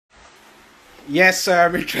Yes,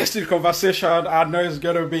 interesting conversation. I know it's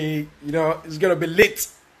gonna be, it's gonna be lit,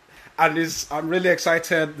 and I'm really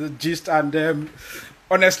excited. The gist, and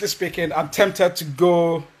honestly speaking, I'm tempted to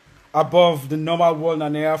go above the normal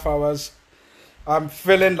 1.5 hours. I'm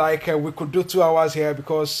feeling like we could do 2 hours here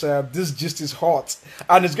because this gist is hot,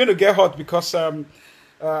 and it's going to get hot because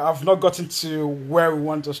I've not gotten to where we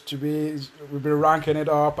want us to be. We've been ranking it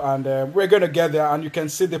up, and we're going to get there. And you can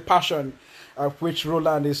see the passion which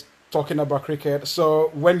Roland is talking about cricket.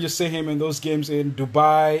 So when you see him in those games in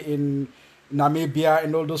Dubai, in Namibia,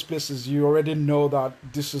 in all those places, you already know that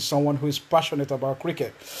this is someone who is passionate about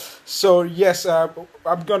cricket. So yes,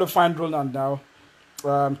 I'm going to find Roland now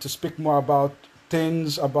to speak more about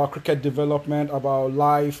things about cricket development, about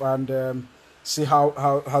life, and see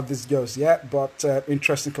how this goes. Yeah, but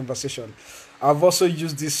interesting conversation. I've also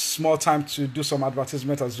used this small time to do some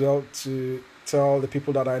advertisement as well to tell the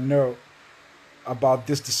people that I know about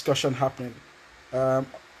this discussion happening. Um,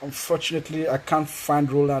 Unfortunately, I can't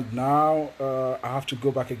find Roland now. I have to go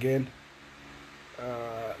back again.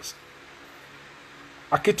 Uh,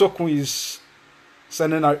 Akitokun is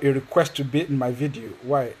sending out a request to be in my video.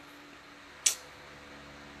 Why?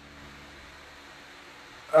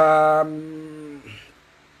 Um,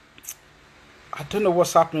 I don't know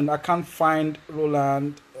what's happening. I can't find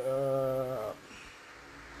Roland.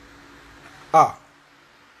 Ah,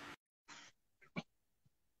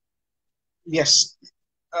 yes.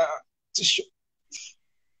 Uh, to sh-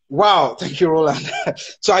 wow, thank you, Roland.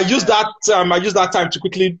 So I used that time to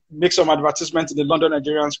quickly make some advertisement in the London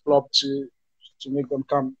Nigerians club to make them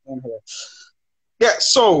come in here. Yeah.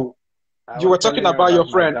 So I you was were talking telling you about your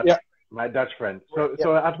about friend. Yeah. my Dutch friend. So, Yeah.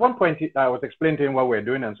 so at one point, I was explaining to him what we're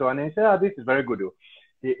doing and so on. And he said, "This is very good."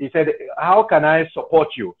 He said, "How can I support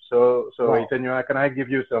you?" So he Wow. said, "Can I give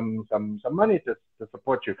you some money to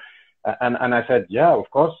support you?" And I said, "Yeah, of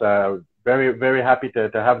course. Very, very happy to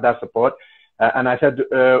have that support." And I said,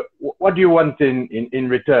 "What do you want in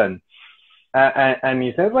return?" And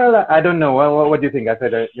he said, "Well, I don't know. Well, what do you think?" I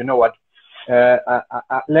said, "You know what?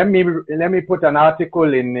 Let me put an article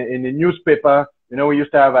in the newspaper. We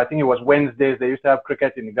used to have, I think it was Wednesdays. They used to have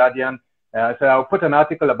cricket in the Guardian. So I'll put an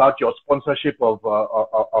article about your sponsorship of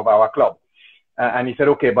our club." And he said,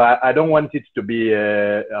 "Okay, but I don't want it to be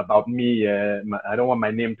about me. I don't want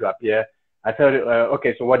my name to appear." I said,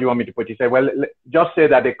 "Okay, so what do you want me to put?" He said, "Well, just say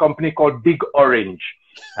that a company called Big Orange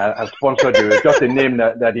has sponsored you." It's just a name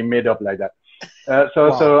that he made up like that. So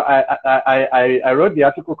Wow. I wrote the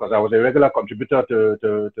article because I was a regular contributor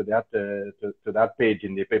to that page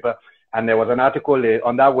in the paper, and there was an article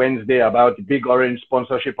on that Wednesday about Big Orange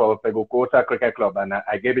sponsorship of Pegukota Cricket Club, and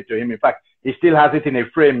I gave it to him. In fact, he still has it in a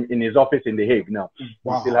frame in his office in The Hague now. He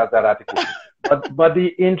still Wow. has that article. But the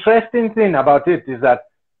interesting thing about it is that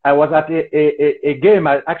I was at a game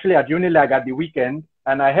actually at Unilag at the weekend,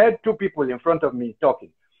 and I heard two people in front of me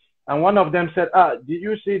talking. And one of them said, did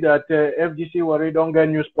you see that FGC Worry don't get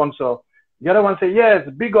new sponsor? The other one said, yes,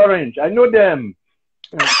 Big Orange. I know them.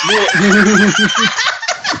 No.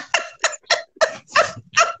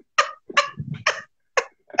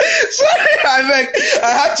 Sorry,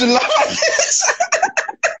 I had to laugh at this.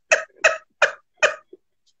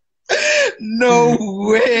 No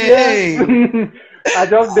Yes. way. I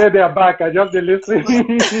just did their back. I just did listen.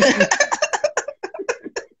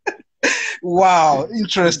 Wow,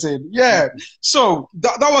 interesting. Yeah. So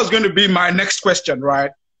that was going to be my next question,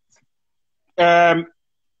 right? Um,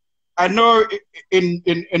 I know in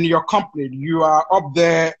your company you are up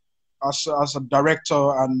there as a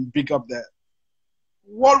director and big up there.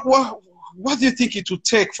 What do you think it would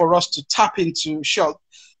take for us to tap into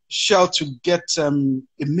Shell to get a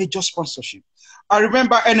major sponsorship? I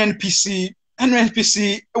remember NNPC.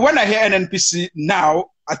 When I hear NNPC now,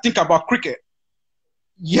 I think about cricket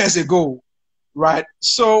years ago, right?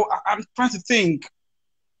 So I'm trying to think: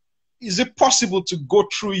 is it possible to go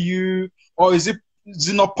through you, or is it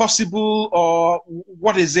not possible, or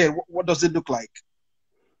what is it? What does it look like?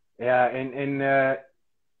 Yeah, in Or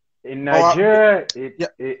Nigeria, yeah,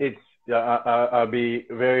 it's I'll be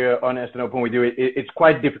very honest and open with you. It's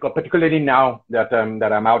quite difficult, particularly now that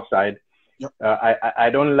I'm outside. yeah, I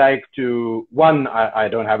don't like to one. I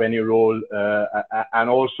don't have any role, and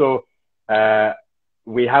also uh,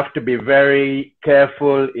 we have to be very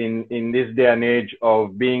careful in this day and age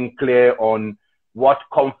of being clear on what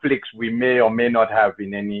conflicts we may or may not have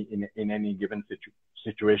in any given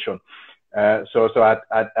situation. At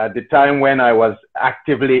the time when I was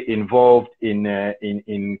actively involved in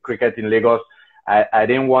cricket in Lagos, I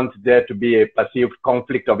didn't want there to be a perceived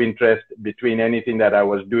conflict of interest between anything that I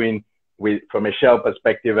was doing from a Shell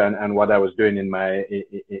perspective and what I was doing in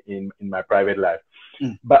my private life.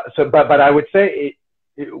 But I would say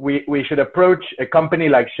we should approach a company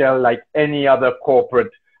like Shell like any other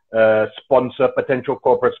corporate potential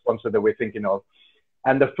corporate sponsor that we're thinking of.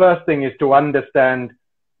 And the first thing is to understand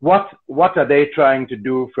what are they trying to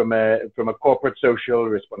do from a corporate social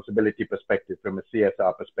responsibility perspective, from a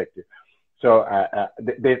CSR perspective. So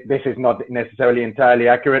this is not necessarily entirely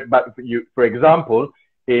accurate, but for example,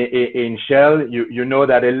 in Shell, you know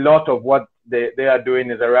that a lot of what they are doing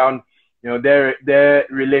is around, you know, their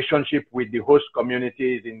relationship with the host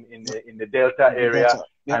communities in the Delta area,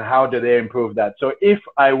 and how do they improve that. So if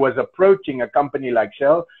I was approaching a company like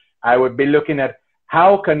Shell, I would be looking at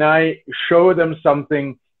how can I show them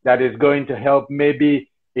something that is going to help maybe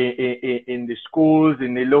in the schools,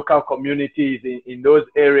 in the local communities, in those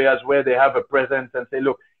areas where they have a presence, and say,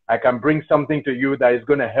 look, I can bring something to you that is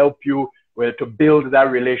going to help you to build that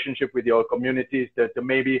relationship with your communities, to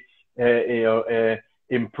maybe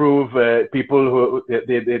improve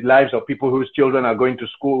the lives of people whose children are going to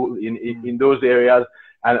school in those areas.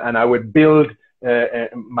 And I would build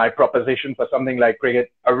my proposition for something like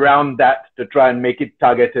cricket around that to try and make it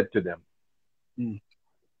targeted to them.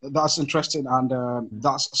 That's interesting, and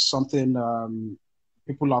that's something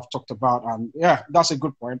people have talked about, and yeah, that's a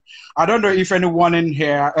good point. I don't know if anyone in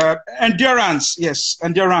here, endurance, yes,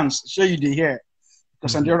 endurance, show you the here,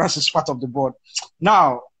 because endurance is part of the board.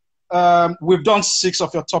 Now, we've done 6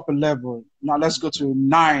 of your top 11. Now let's go to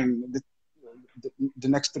 9, the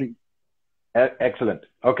next 3. Excellent.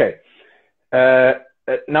 Okay.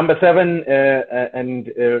 Number 7,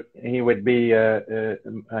 and he would be,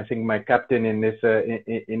 I think, my captain in this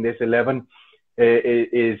 11,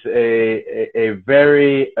 is a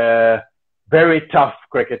very very tough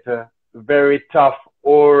cricketer, very tough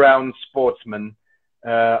all-round sportsman.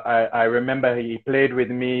 I remember he played with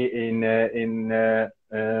me in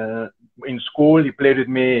school. He played with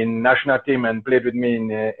me in national team and played with me in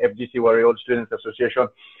FGC Warrior Old Students Association.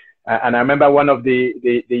 And I remember one of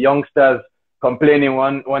the youngsters complaining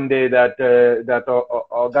one day that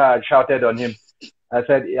Oga had shouted on him. I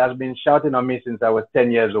said, he has been shouting on me since I was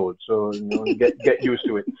 10 years old, so you know, get used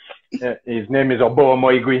to it. His name is Obo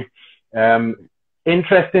Omoigui.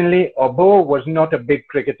 Interestingly, Obo was not a big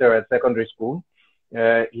cricketer at secondary school.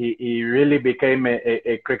 He really became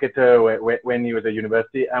a cricketer when he was at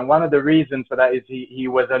university, and one of the reasons for that is he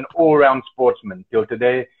was an all-round sportsman. Till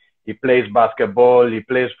today, he plays basketball, he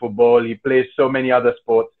plays football, he plays so many other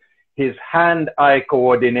sports. His hand-eye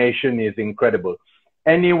coordination is incredible.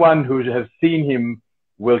 Anyone who has seen him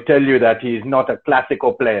will tell you that he's not a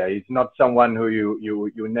classical player. He's not someone who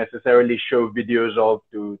you necessarily show videos of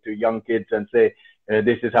to young kids and say,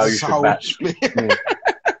 this is how you should bat.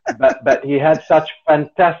 But he had such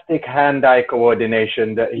fantastic hand-eye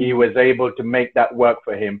coordination that he was able to make that work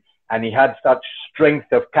for him. And he had such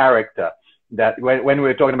strength of character that when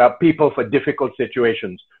we're talking about people for difficult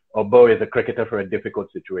situations, Obo is a cricketer for a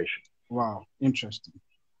difficult situation. Wow, interesting.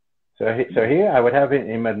 So here I would have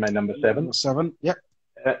him as my number 7. Number 7, yeah.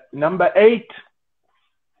 Number 8,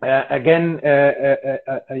 again,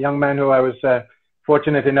 a young man who I was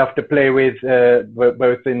fortunate enough to play with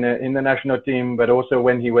both in the national team, but also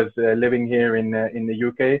when he was living here in the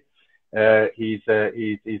UK.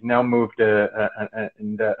 He's now moved,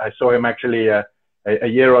 and I saw him actually a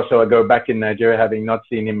year or so ago back in Nigeria, having not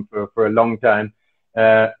seen him for a long time.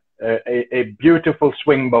 A beautiful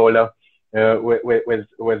swing bowler,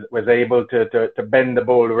 was able to bend the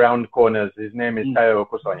ball around corners. His name is Tayo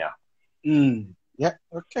Okosonya. Yeah,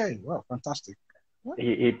 okay, well, fantastic.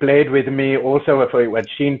 He played with me also at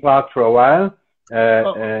Sheen Park for a while,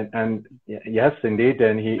 and yes, indeed,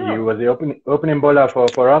 and he was the opening bowler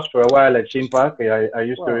for us for a while at Sheen Park. I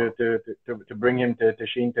used to bring him to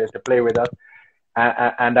Sheen to play with us.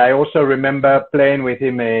 And I also remember playing with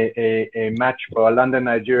him a match for London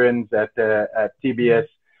Nigerians at TBS,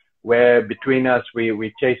 where between us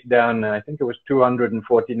we chased down, I think it was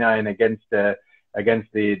 249 against the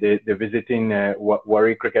visiting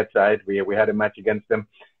Warri cricket side. We had a match against them,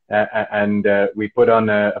 and we put on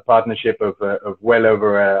a partnership of well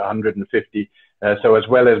over 150. So as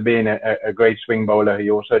well as being a great swing bowler,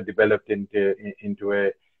 he also developed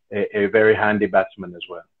into a very handy batsman as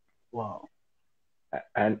well. Wow.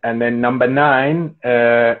 And then number 9,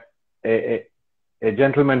 a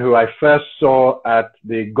gentleman who I first saw at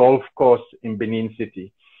the golf course in Benin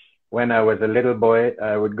City. When I was a little boy,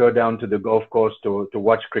 I would go down to the golf course to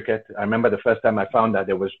watch cricket. I remember the first time I found that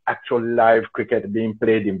there was actual live cricket being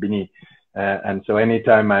played in Benin. And so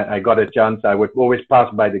anytime I got a chance, I would always pass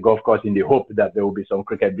by the golf course in the hope that there would be some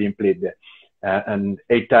cricket being played there. and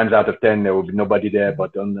 8 times out of 10 there will be nobody there,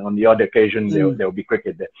 but on the odd occasion there will be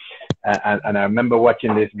cricket there. And I remember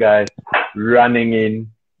watching this guy running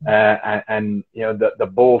in, and you know, the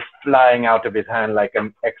ball flying out of his hand like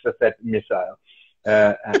an Exocet missile,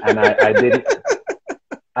 and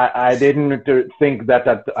I didn't think that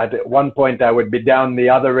at one point I would be down the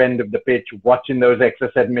other end of the pitch watching those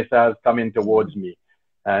Exocet missiles coming towards me.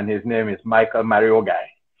 And his name is Michael Mariogai,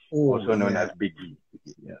 also known as Biggie.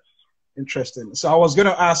 Yes. Interesting. So I was going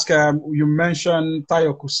to ask, you mentioned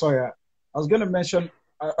Tayo Kusoya. I was going to mention,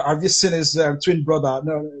 have you seen his twin brother?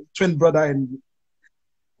 No, twin brother in,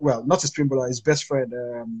 well, not his twin brother, his best friend.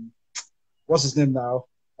 What's his name now?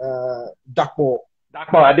 Dakpo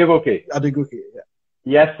Adegoke. Adegoke, yeah.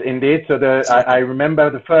 Yes, indeed. So I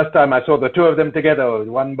remember the first time I saw the two of them together,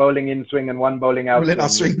 one bowling in swing and one bowling out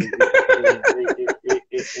swing.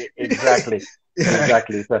 Exactly. Yeah.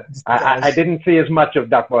 Exactly. So I didn't see as much of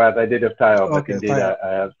Dakpo as I did of Tayo, but indeed Tayo.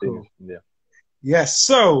 I have seen it. Yeah. Yes.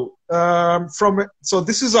 So so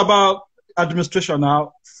this is about administration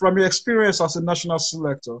now. From your experience as a national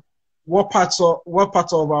selector, what parts of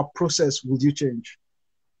our process would you change?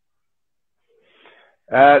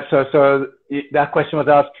 So that question was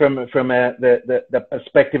asked from the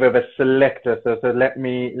perspective of a selector. So let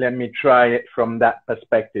me try it from that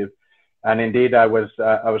perspective. And indeed, I was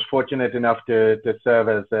fortunate enough to serve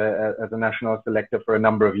as a national selector for a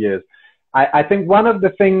number of years. I think one of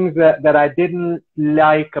the things that I didn't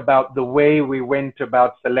like about the way we went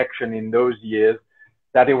about selection in those years,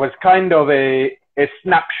 that it was kind of a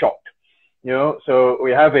snapshot, you know. So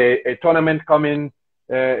we have a tournament coming,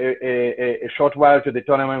 a short while to the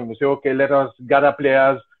tournament. We say, okay, let us gather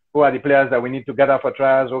players. Who are the players that we need to gather for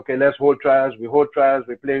trials? Okay, let's hold trials. We hold trials.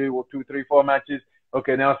 We play 2, 3, 4 matches.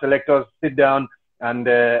 Okay, now selectors sit down and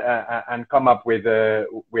come up with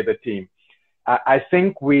a team. I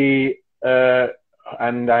think we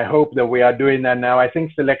and I hope that we are doing that now. I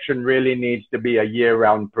think selection really needs to be a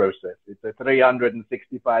year-round process. It's a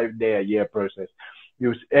 365-day-a-year process.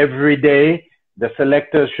 Every day, the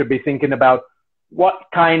selectors should be thinking about what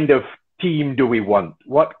kind of team do we want?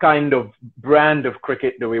 What kind of brand of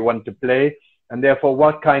cricket do we want to play? And therefore,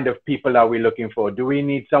 what kind of people are we looking for? Do we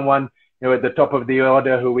need someone, you know, at the top of the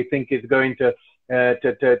order who we think is going to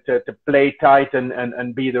play tight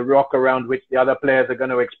and be the rock around which the other players are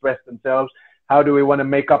going to express themselves? How do we want to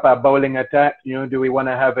make up our bowling attack? You know, do we want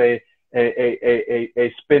to have a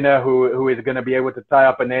spinner who is going to be able to tie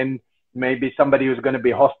up an end? Maybe somebody who's going to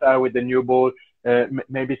be hostile with the new ball.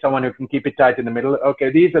 Maybe someone who can keep it tight in the middle.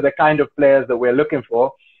 Okay, these are the kind of players that we're looking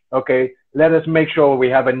for. Okay, let us make sure we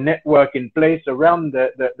have a network in place around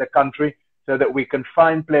the country so that we can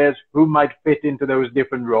find players who might fit into those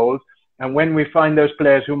different roles. And when we find those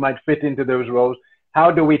players who might fit into those roles, how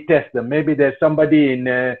do we test them? Maybe there's somebody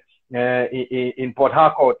in Port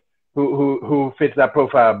Harcourt who fits that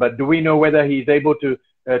profile, but do we know whether he's able to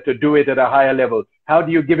do it at a higher level? How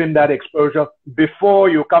do you give him that exposure before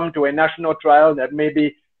you come to a national trial that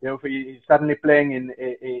maybe, you know, he's suddenly playing in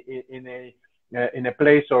a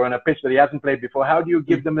place or on a pitch that he hasn't played before? How do you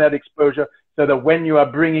give them that exposure so that when you are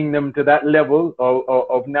bringing them to that level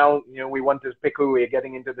of now, you know, we want to pick who we're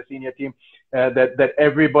getting into the senior team, that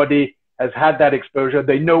everybody has had that exposure,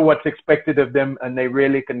 they know what's expected of them, and they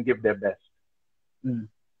really can give their best.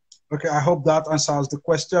 Okay, I hope that answers the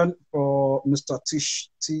question for Mr. Tish,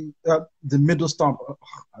 the middle stump. Oh,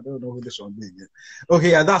 I don't know who this one is.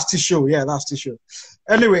 Okay, yeah, that's Tisho. Yeah, that's Tisho.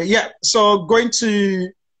 Anyway, yeah, so going to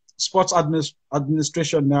sports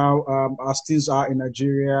administration now, as things are in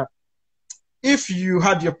Nigeria. If you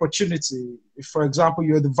had the opportunity, if, for example,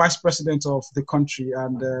 you're the vice president of the country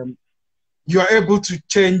and you are able to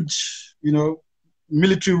change, you know,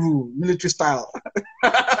 military rule, military style,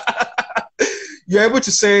 you're able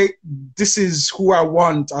to say, this is who I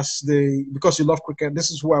want because you love cricket,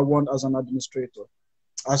 this is who I want as an administrator,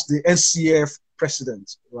 as the NCF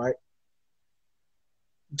president, right?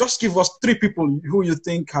 Just give us 3 people who you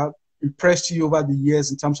think have impressed you over the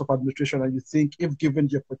years in terms of administration, and you think if given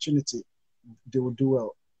the opportunity, they will do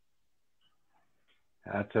well.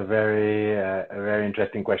 That's a very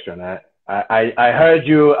interesting question. I heard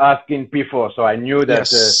you asking before, so I knew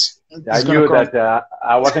that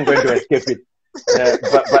I wasn't going to escape it.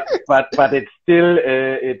 But it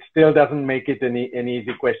still doesn't make it an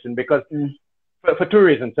easy question, because for 2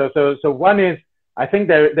 reasons. So one is, I think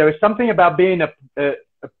there is something about being a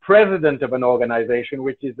president of an organization,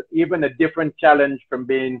 which is even a different challenge from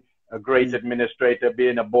being a great administrator,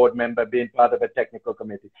 being a board member, being part of a technical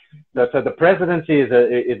committee. So the presidency is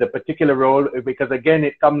a particular role, because again,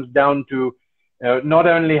 it comes down to not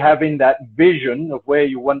only having that vision of where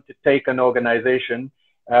you want to take an organization,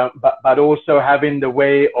 but also having the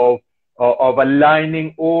way of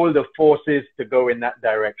aligning all the forces to go in that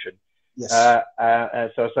direction. Yes.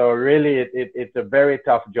 So really, it's a very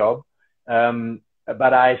tough job.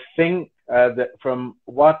 But I think that from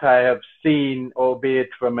what I have seen, albeit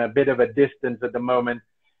from a bit of a distance at the moment,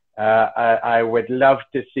 I would love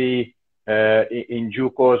to see in due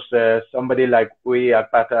course somebody like Uyi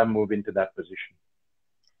Akpata move into that position.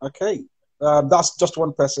 Okay. That's just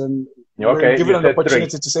one person. Okay, given an opportunity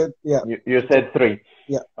three. To say, yeah. You said three.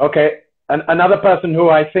 Yeah. Okay. Another person who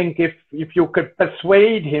I think if you could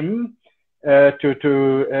persuade him to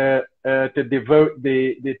devote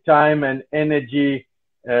the time and energy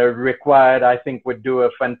required, I think would do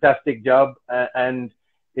a fantastic job. And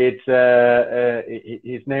it's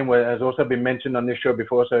his name has also been mentioned on this show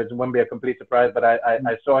before, so it won't be a complete surprise. But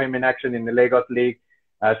I saw him in action in the Lagos League.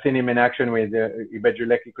 I've seen him in action with the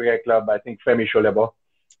Ibadan Cricket Club. I think Femi Sholebo.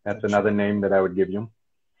 That's another name that I would give you.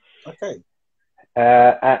 Okay.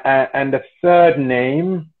 And the third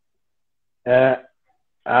name,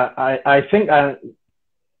 I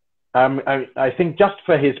think just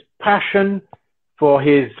for his passion, for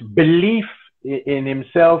his belief in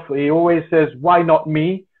himself, he always says, "Why not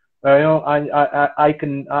me? I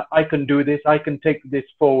can do this. I can take this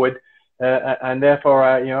forward." And therefore,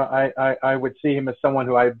 I would see him as someone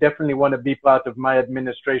who I definitely want to be part of my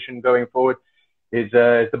administration going forward. Is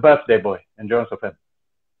the birthday boy, Endurance of Fame.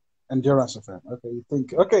 Endurance of Fame. Okay, you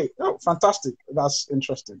think? Okay, oh, fantastic. That's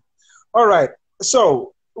interesting. All right.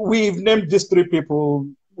 So we've named these three people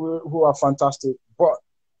who are fantastic, but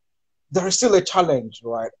there is still a challenge,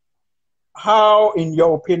 right? How, in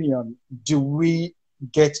your opinion, do we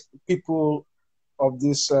get people of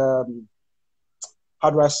this? How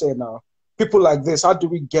do I say now? People like this. How do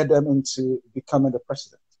we get them into becoming the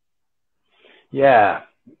president? Yeah.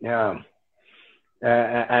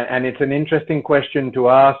 And it's an interesting question to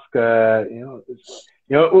ask.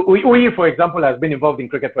 Uyi, for example, has been involved in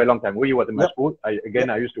cricket for a long time. Uyi was in my school. I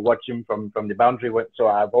used to watch him from the boundary, so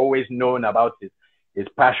I've always known about his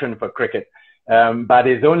passion for cricket. But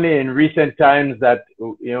it's only in recent times that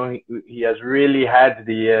he has really had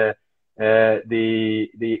the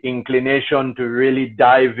inclination to really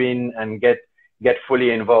dive in and get fully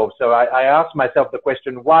involved. So I asked myself the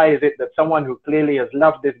question, why is it that someone who clearly has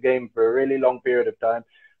loved this game for a really long period of time,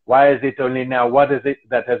 why is it only now? What is it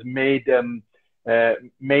that has made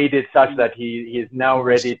it such that he is now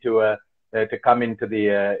ready to come into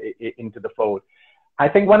the fold? I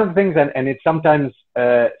think one of the things, and it's sometimes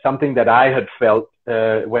something that I had felt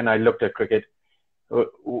when I looked at cricket,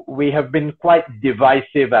 we have been quite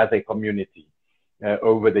divisive as a community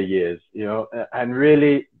over the years, and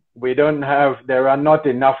really, there are not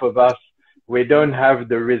enough of us. We don't have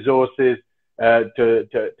the resources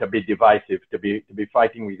to be divisive, to be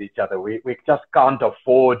fighting with each other. We just can't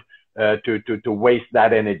afford to waste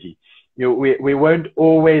that energy. We won't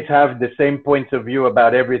always have the same points of view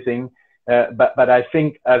about everything, but I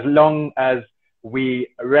think as long as we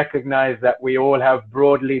recognize that we all have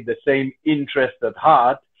broadly the same interest at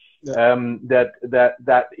heart,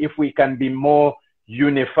 that if we can be more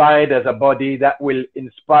unified as a body, that will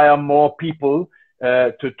inspire more people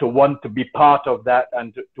to want to be part of that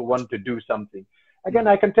and to want to do something. Again,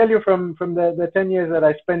 I can tell you from the 10 years that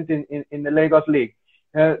I spent in the Lagos League,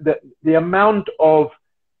 the amount of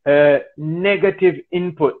negative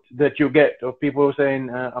input that you get of people saying,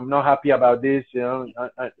 I'm not happy about this,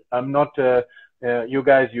 I'm not, you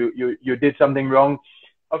guys, you did something wrong.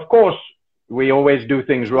 Of course, we always do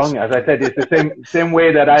things wrong. As I said, it's the same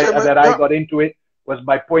way that I got into it, was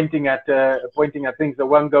by pointing at things that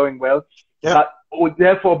weren't going well. Yeah. But would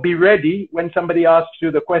therefore be ready when somebody asks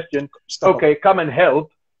you the question, okay, come and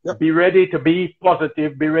help. Yep. Be ready to be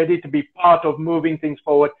positive, be ready to be part of moving things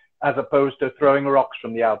forward, as opposed to throwing rocks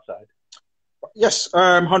from the outside. Yes,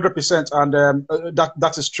 100%, and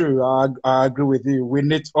that is true. I agree with you.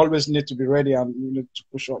 We always need to be ready and to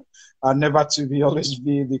push up, and never to always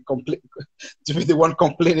be the one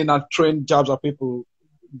complaining and throwing jabs at people.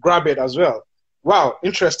 Grab it as well. Wow,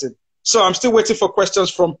 interesting. So I'm still waiting for questions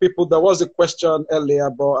from people. There was a question earlier,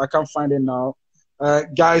 but I can't find it now.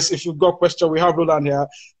 Guys, if you've got a question, we have Roland here.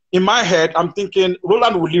 In my head, I'm thinking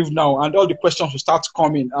Roland will leave now, and all the questions will start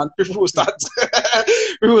coming, and people will start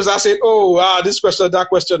saying, "Oh, this question, that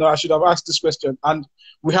question. I should have asked this question." And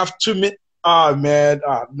we have 2 minutes.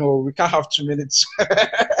 No, we can't have 2 minutes.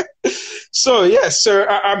 So yes, sir,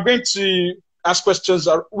 I'm going to ask questions.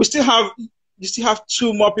 You still have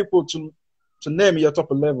 2 more people to name your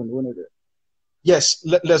top 11, won't it? Yes,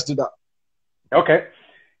 let's do that. Okay.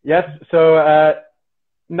 Yes. So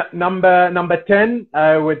number 10,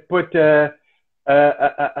 I would put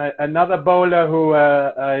Another bowler who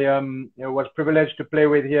I was privileged to play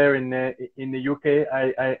with here in the UK.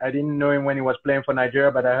 I didn't know him when he was playing for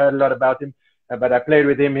Nigeria, but I heard a lot about him. But I played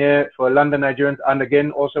with him here for London Nigerians, and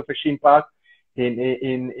again also for Sheen Park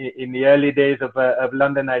in the early days of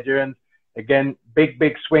London Nigerians. Again,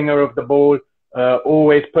 big swinger of the ball,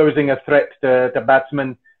 always posing a threat to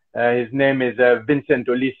batsmen. His name is Vincent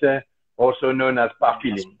Olise, also known as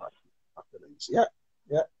Pafili. Yeah.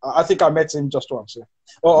 Yeah, I think I met him just once,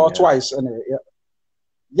 or twice anyway. Yeah.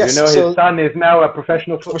 Yes. You know, his son is now a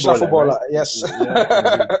professional footballer. Right? Yes.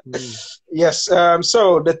 Yes.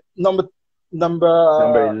 So the number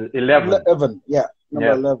 11. Yeah.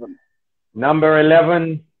 Number 11. Number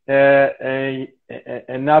 11.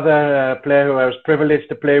 Another player who I was privileged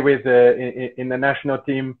to play with in the national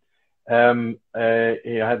team.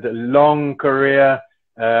 He had a long career.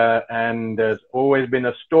 And has always been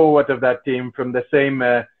a stalwart of that team, from the same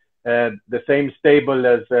stable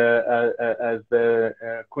as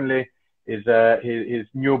Kunle, is his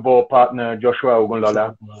new ball partner Joshua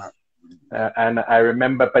Ogunlola. And I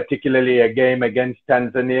remember particularly a game against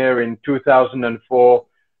Tanzania in 2004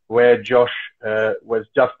 where Josh was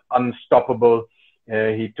just unstoppable.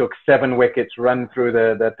 He took 7 wickets, run through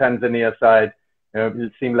the Tanzania side.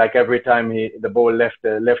 It seemed like every time the ball left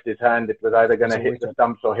his hand, it was either going to hit the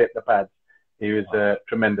stumps or hit the pads. He was a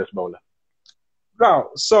tremendous bowler. Now,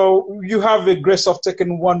 so you have the grace of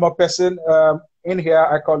taking one more person in here.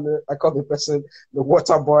 I call the person the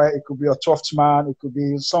water boy. It could be a 12th man. It could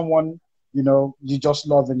be someone you just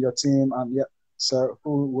love in your team. And yeah, so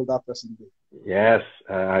who will that person be? Yes,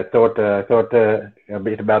 I thought a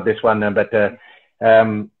bit about this one, but.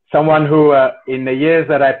 Someone who, in the years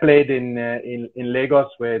that I played in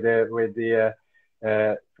Lagos with the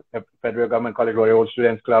Federal Government College Royal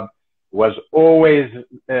Students Club, was always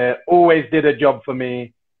did a job for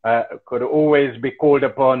me. Could always be called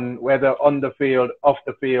upon, whether on the field, off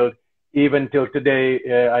the field. Even till today,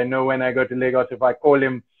 I know when I go to Lagos, if I call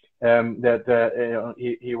him, that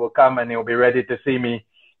he will come and he'll be ready to see me.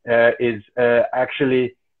 Is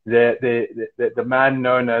actually the man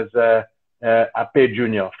known as Ape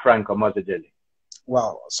Junior, Frank Omozejeli.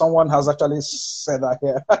 Wow, someone has actually said that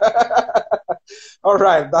here. All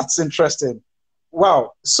right, that's interesting.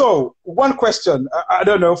 Wow. So one question, I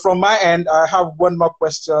don't know, from my end, I have one more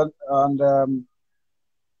question. And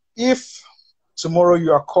if tomorrow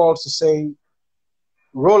you are called to say,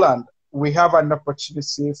 Roland, we have an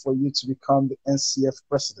opportunity for you to become the NCF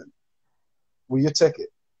president, will you take it?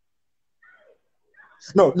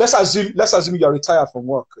 No, let's assume you're retired from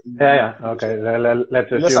work. Yeah. Okay.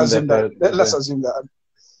 Let's assume that. Let's assume that.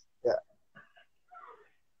 Yeah.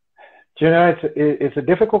 Do you know, it's a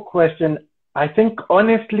difficult question. I think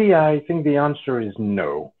the answer is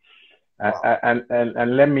no. Wow.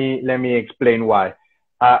 And let me explain why.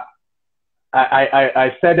 I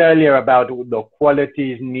said earlier about the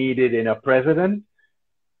qualities needed in a president,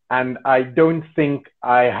 and I don't think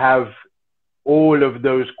I have all of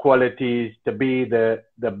those qualities to be the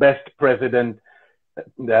best president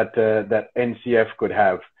that NCF could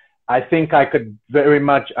have. I think I could very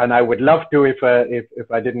much, and I would love to, if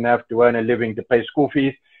I didn't have to earn a living to pay school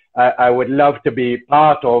fees, I would love to be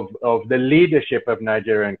part of the leadership of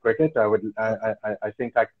Nigerian cricket. I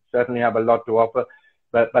think I certainly have a lot to offer,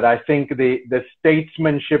 but I think the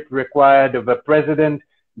statesmanship required of a president,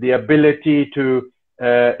 the ability to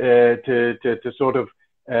sort of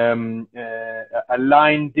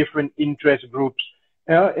align different interest groups.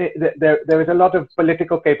 There is a lot of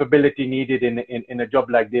political capability needed in a job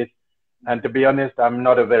like this. And to be honest, I'm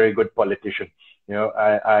not a very good politician.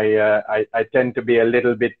 I tend to be a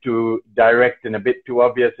little bit too direct and a bit too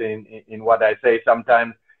obvious in what I say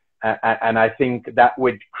sometimes. And I think that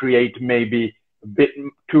would create maybe a bit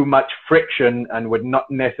too much friction and would not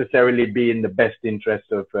necessarily be in the best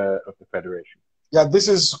interest of the Federation. Yeah, this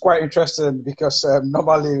is quite interesting because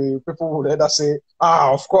normally people would either say,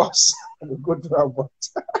 of course, good job, but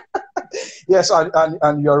yes,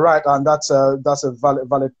 and you're right, and that's a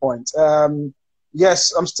valid point.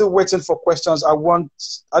 Yes, I'm still waiting for questions. I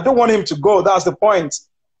don't want him to go. That's the point.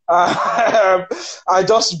 I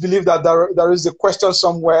just believe that there is a question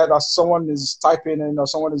somewhere that someone is typing in or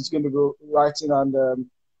someone is going to go writing, and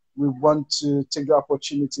we want to take the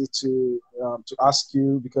opportunity to ask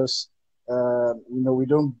you because. We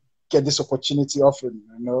don't get this opportunity often.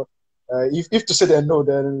 If to say they know,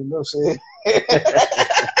 then no say.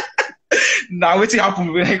 Now, what's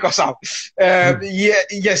happened when he goes out?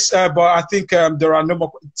 Yes, but I think there are no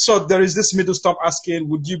more. So there is this middle stop asking,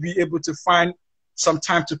 would you be able to find some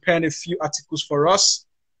time to pen a few articles for us?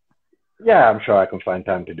 Yeah, I'm sure I can find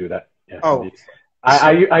time to do that. Yeah, oh, indeed.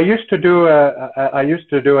 I used to do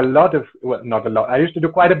a lot of, well, not a lot. I used to do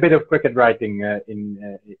quite a bit of cricket writing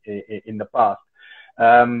in the past.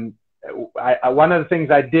 One of the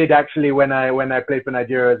things I did actually when I played for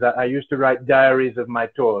Nigeria is that I used to write diaries of my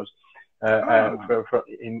tours,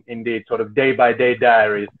 indeed, sort of day by day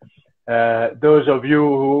diaries. Those of you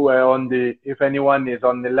who were on if anyone is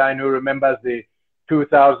on the line who remembers the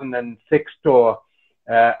 2006 tour,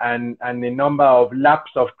 and the number of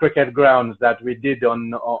laps of cricket grounds that we did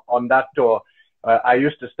on that tour, I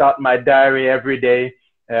used to start my diary every day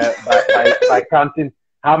by counting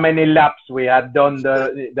how many laps we had done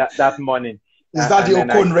that morning. Is that the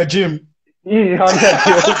Okon regime? Yeah,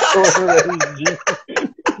 the Okon regime.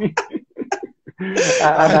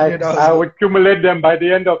 And I would accumulate them. By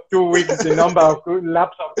the end of 2 weeks. The number of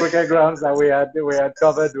laps of cricket grounds that we had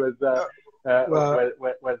covered was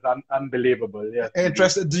unbelievable. Yes.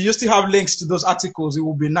 Interesting. Do you still have links to those articles? It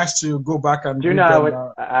would be nice to go back and. Do you know?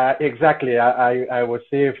 Exactly. I will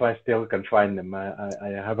see if I still can find them. I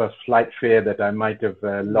have a slight fear that I might have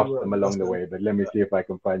lost them along the way, but let me see if I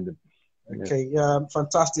can find them. Okay.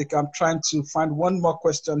 Fantastic. I'm trying to find one more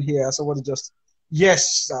question here. So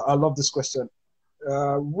yes, I love this question.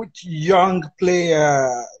 Which young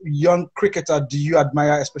player, young cricketer do you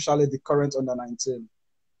admire, especially the current under-19?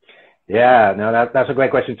 Yeah, no, that's a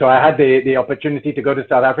great question. So I had the opportunity to go to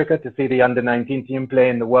South Africa to see the under-19 team play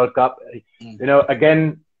in the World Cup. You know,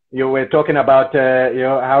 again, you were talking about,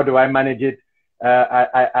 how do I manage it?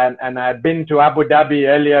 And I'd been to Abu Dhabi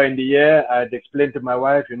earlier in the year. I'd explained to my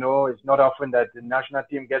wife, it's not often that the national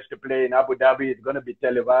team gets to play in Abu Dhabi. It's going to be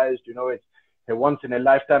televised. It's a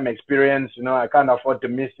once-in-a-lifetime experience. I can't afford to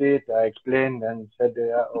miss it. I explained and said,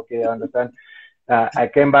 okay, I understand. I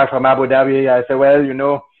came back from Abu Dhabi. I said, well,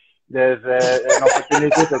 there's an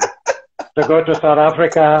opportunity to go to South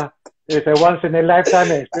Africa. It's a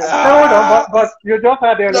once-in-a-lifetime experience. No, but you just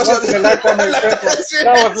had a once-in-a-lifetime experience.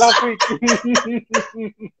 That was last week.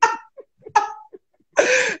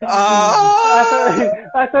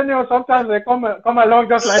 I said, sometimes they come along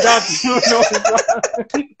just like that.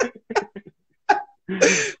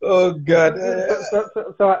 Oh God!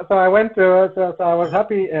 So I went to. So I was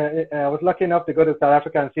happy. I was lucky enough to go to South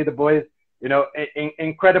Africa and see the boys.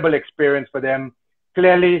 Incredible experience for them.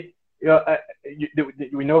 Clearly,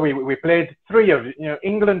 we played three of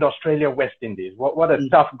England, Australia, West Indies. What a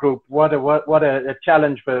tough group. What a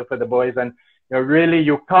challenge for the boys. And really,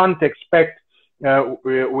 you can't expect with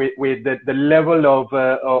the level of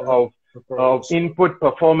input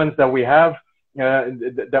performance that we have.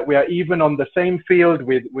 That we are even on the same field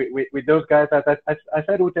with those guys. I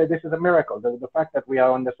said, Ute, this is a miracle. The fact that we are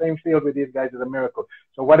on the same field with these guys is a miracle.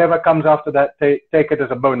 So whatever comes after that, take it as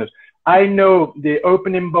a bonus. I know the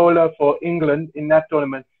opening bowler for England in that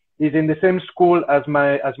tournament is in the same school as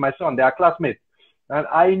my son. They are classmates, and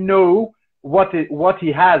I know what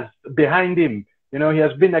he has behind him. He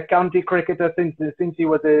has been a county cricketer since he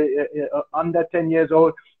was under 10 years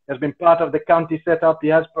old. Has been part of the county setup. He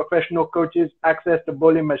has professional coaches, access to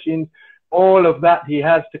bowling machines, all of that he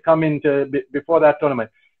has to come into before that tournament.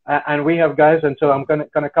 And we have guys, and so I'm going to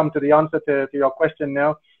come to the answer to your question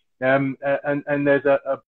now. And there's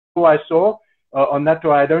a who I saw on that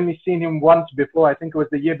tour. I'd only seen him once before. I think it was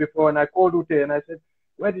the year before. And I called Ute and I said,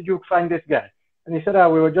 where did you find this guy? And he said,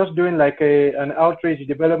 we were just doing like an outreach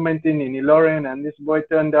development in Ilorin, and this boy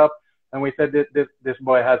turned up, and we said this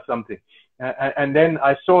boy has something. And then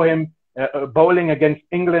I saw him bowling against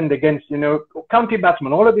England, against county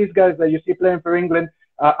batsmen. All of these guys that you see playing for England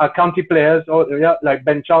are county players, like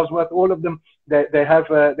Ben Charlesworth. All of them they have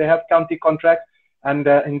county contracts. And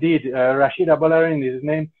indeed, Rashid Abolarin is his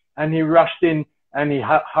name, and he rushed in and he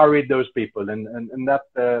hurried those people, and that's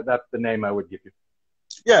the name I would give you.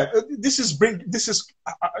 Yeah, this is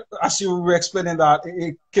as you were explaining that,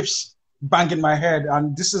 it keeps banging my head,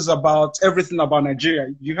 and this is about everything about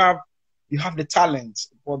Nigeria. You have the talent,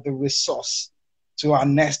 but the resource to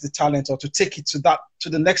harness the talent or to take it to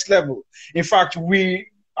the next level. In fact,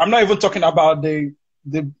 I'm not even talking about the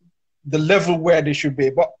level where they should be,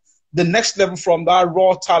 but the next level from that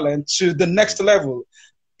raw talent to the next level.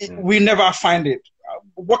 We never find it.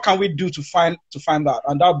 What can we do to find that?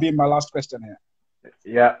 And that'll be my last question here.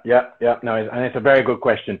 Yeah. No, and it's a very good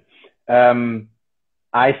question.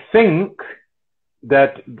 I think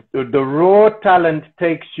that the raw talent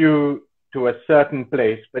takes you to a certain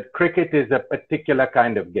place, but cricket is a particular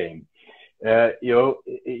kind of game.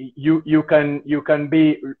 You can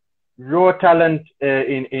be raw talent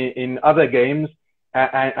in other games,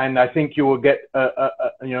 and I think you will get a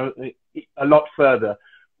lot further.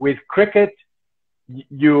 With cricket,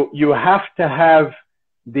 you have to have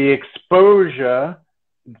the exposure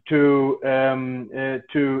to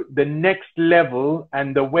the next level,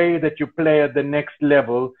 and the way that you play at the next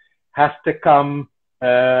level has to come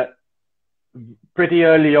pretty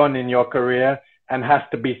early on in your career and has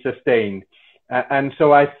to be sustained. And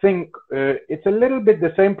so I think it's a little bit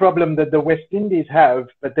the same problem that the West Indies have,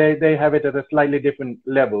 but they have it at a slightly different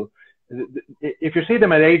level. If you see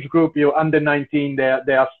them at age group, you're under 19,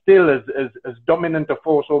 they are still as dominant a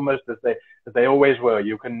force almost as they always were.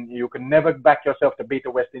 You can never back yourself to beat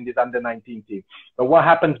a West Indies under 19 team. But what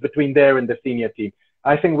happens between there and the senior team?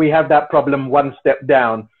 I think we have that problem one step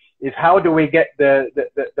down. Is how do we get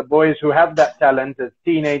the boys who have that talent as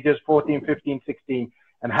teenagers, 14, 15, 16,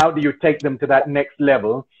 and how do you take them to that next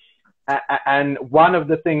level? And one of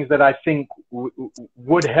the things that I think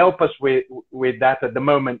would help us with that at the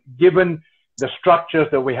moment, given the structures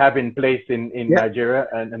that we have in place in Nigeria,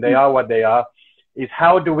 and they are what they are, is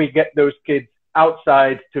how do we get those kids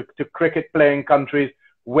outside to cricket playing countries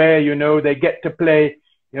where, you know, they get to play,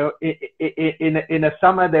 you know, in a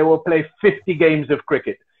summer, they will play 50 games of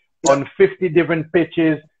cricket on 50 different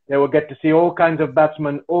pitches. They will get to see all kinds of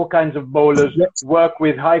batsmen, all kinds of bowlers, work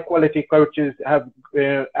with high quality coaches, have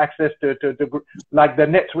access to like the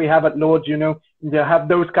nets we have at Lord's, you know, they have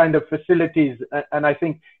those kind of facilities. And I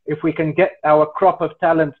think if we can get our crop of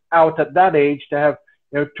talent out at that age to have,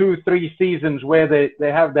 you know, 2-3 seasons where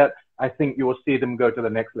they have that, I think you will see them go to the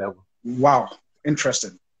next level. Wow.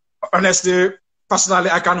 Interesting. Honestly, personally,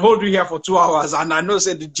 I can hold you here for 2 hours, and I know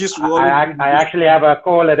that the gist will. I actually have a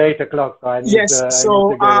call at 8 o'clock. So I need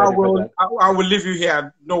I will leave you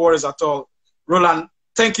here. No worries at all. Roland,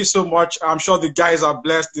 thank you so much. I'm sure the guys are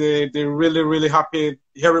blessed. They're really, really happy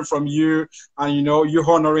hearing from you, and, you know, you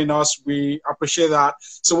honoring us. We appreciate that.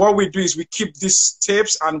 So what we do is we keep these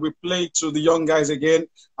tapes and we play to the young guys again,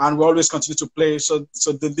 and we always continue to play so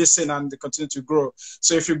they listen and they continue to grow.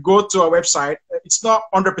 So if you go to our website, it's not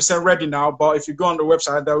 100% ready now, but if you go on the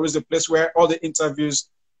website, there is a place where all the interviews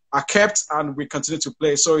are kept and we continue to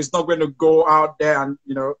play. So it's not going to go out there and,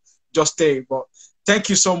 you know, just stay. But thank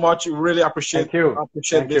you so much. We really appreciate it.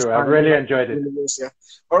 Thank you. I really enjoyed it. Yeah.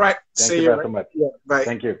 All right. Thank you very much. Yeah, bye.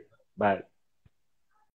 Thank you. Bye.